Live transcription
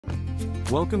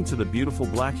Welcome to the beautiful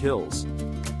Black Hills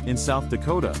in South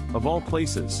Dakota, of all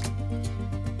places.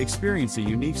 Experience a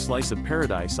unique slice of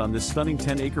paradise on this stunning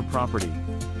 10-acre property.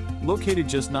 Located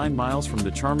just 9 miles from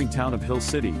the charming town of Hill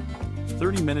City,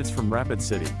 30 minutes from Rapid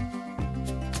City.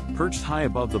 Perched high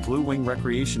above the Blue Wing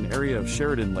recreation area of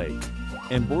Sheridan Lake,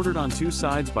 and bordered on 2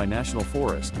 sides by National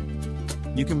Forest,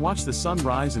 you can watch the sun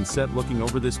rise and set looking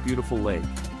over this beautiful lake.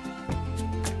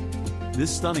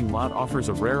 This stunning lot offers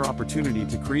a rare opportunity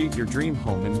to create your dream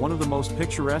home in one of the most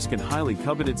picturesque and highly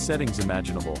coveted settings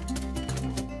imaginable.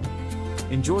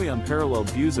 Enjoy unparalleled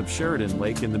views of Sheridan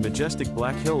Lake and the majestic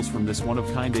Black Hills from this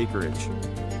one-of-kind acreage.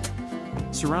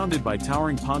 Surrounded by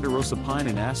towering ponderosa pine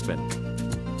and aspen,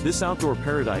 this outdoor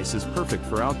paradise is perfect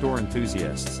for outdoor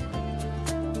enthusiasts.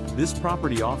 This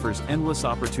property offers endless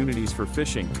opportunities for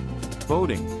fishing,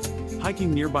 boating,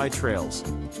 hiking nearby trails,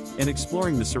 and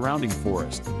exploring the surrounding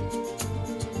forest.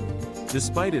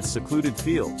 Despite its secluded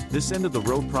feel, this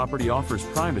end-of-the-road property offers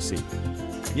privacy,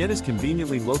 yet is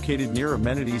conveniently located near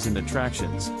amenities and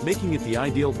attractions, making it the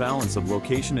ideal balance of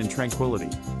location and tranquility.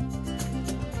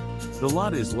 The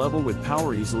lot is level with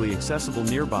power easily accessible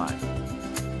nearby.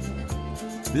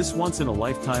 This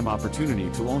once-in-a-lifetime opportunity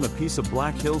to own a piece of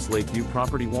Black Hills Lakeview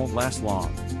property won't last long.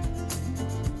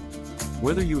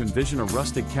 Whether you envision a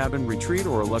rustic cabin retreat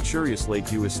or a luxurious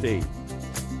Lakeview estate,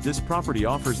 this property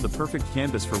offers the perfect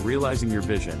canvas for realizing your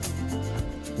vision.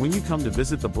 When you come to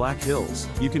visit the Black Hills,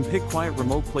 you can pick quiet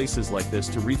remote places like this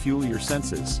to refuel your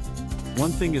senses. One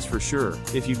thing is for sure,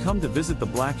 if you come to visit the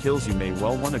Black Hills, you may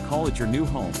well want to call it your new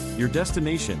home, your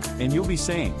destination, and you'll be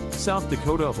saying, South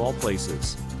Dakota of all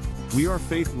places. We are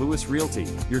Faith Lewis Realty,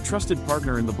 your trusted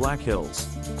partner in the Black Hills.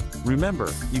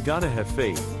 Remember, you gotta have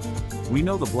faith. We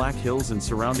know the Black Hills and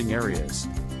surrounding areas.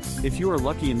 If you are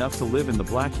lucky enough to live in the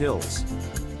Black Hills,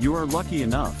 you are lucky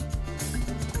enough.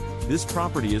 This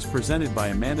property is presented by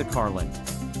Amanda Carlin.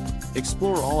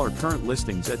 Explore all our current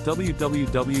listings at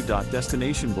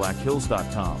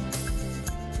www.destinationblackhills.com.